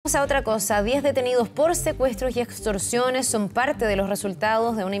Vamos a otra cosa. 10 detenidos por secuestros y extorsiones son parte de los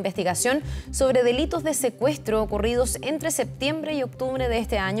resultados de una investigación sobre delitos de secuestro ocurridos entre septiembre y octubre de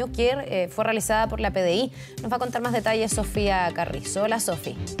este año, que fue realizada por la PDI. Nos va a contar más detalles Sofía Carrizo. Hola,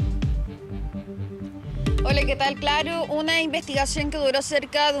 Sofi. Hola, ¿qué tal? Claro, una investigación que duró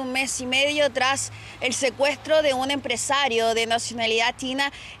cerca de un mes y medio tras el secuestro de un empresario de nacionalidad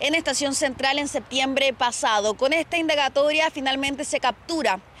china en Estación Central en septiembre pasado. Con esta indagatoria finalmente se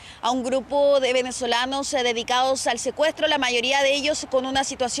captura a un grupo de venezolanos dedicados al secuestro, la mayoría de ellos con una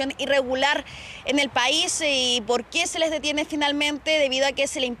situación irregular en el país. ¿Y por qué se les detiene finalmente? Debido a que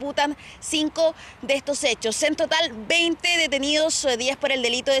se le imputan 5 de estos hechos. En total, 20 detenidos, 10 por el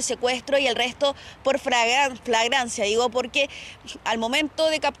delito de secuestro y el resto por flagrancia. Digo porque al momento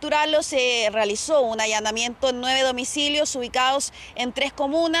de capturarlos se realizó un allanamiento en 9 domicilios ubicados en 3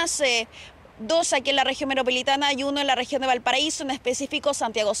 comunas, 2 aquí en la región metropolitana y 1 en la región de Valparaíso, en específico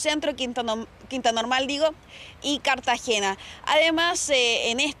Santiago Centro, Quinta Normal y Cartagena. Además,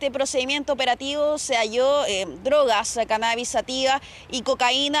 en este procedimiento operativo se halló drogas, cannabis sativa y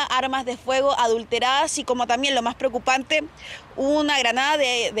cocaína, armas de fuego adulteradas y, como también lo más preocupante, una granada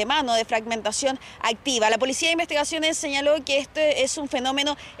de mano de fragmentación activa. La Policía de Investigaciones señaló que este es un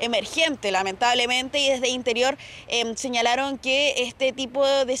fenómeno emergente, lamentablemente, y desde Interior señalaron que este tipo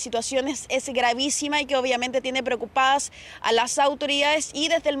de situaciones es gravísima y que obviamente tiene preocupadas a las autoridades, y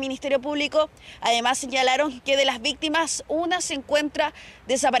desde el Ministerio Público además señalaron que de las víctimas una se encuentra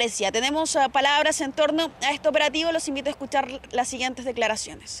desaparecida. Tenemos palabras en torno a este operativo, los invito a escuchar las siguientes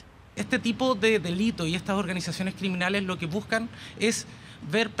declaraciones. Este tipo de delito y estas organizaciones criminales lo que buscan es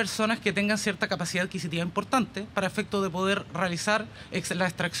ver personas que tengan cierta capacidad adquisitiva importante para efecto de poder realizar la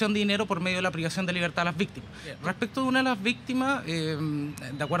extracción de dinero por medio de la privación de libertad a las víctimas. Respecto de una de las víctimas, de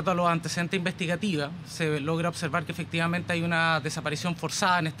acuerdo a los antecedentes investigativos, se logra observar que efectivamente hay una desaparición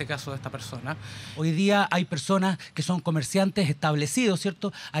forzada en este caso de esta persona. Hoy día hay personas que son comerciantes establecidos,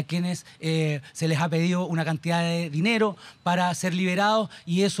 ¿cierto?, a quienes se les ha pedido una cantidad de dinero para ser liberados,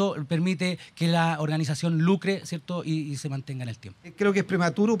 y eso permite que la organización lucre, ¿cierto?, y se mantenga en el tiempo. Creo que es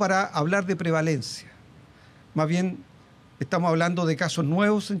prematuro para hablar de prevalencia. Más bien, estamos hablando de casos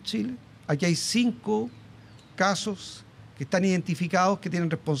nuevos en Chile. Aquí hay 5 casos que están identificados, que tienen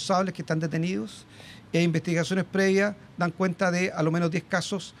responsables, que están detenidos. Y investigaciones previas dan cuenta de a lo menos 10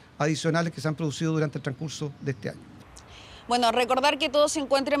 casos adicionales que se han producido durante el transcurso de este año. Bueno, recordar que todo se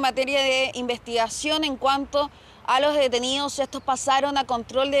encuentra en materia de investigación. En cuanto a los detenidos, estos pasaron a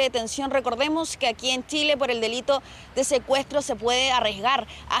control de detención. Recordemos que aquí en Chile por el delito de secuestro se puede arriesgar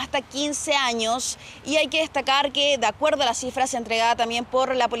hasta 15 años, y hay que destacar que, de acuerdo a las cifras entregadas también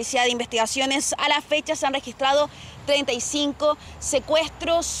por la Policía de Investigaciones, a la fecha se han registrado 35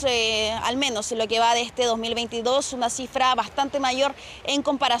 secuestros, al menos en lo que va de este 2022, una cifra bastante mayor en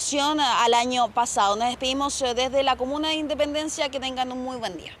comparación al año pasado. Nos despedimos desde la Comuna de Independencia. Que tengan un muy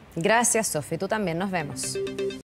buen día. Gracias, Sofi. Tú también. Nos vemos.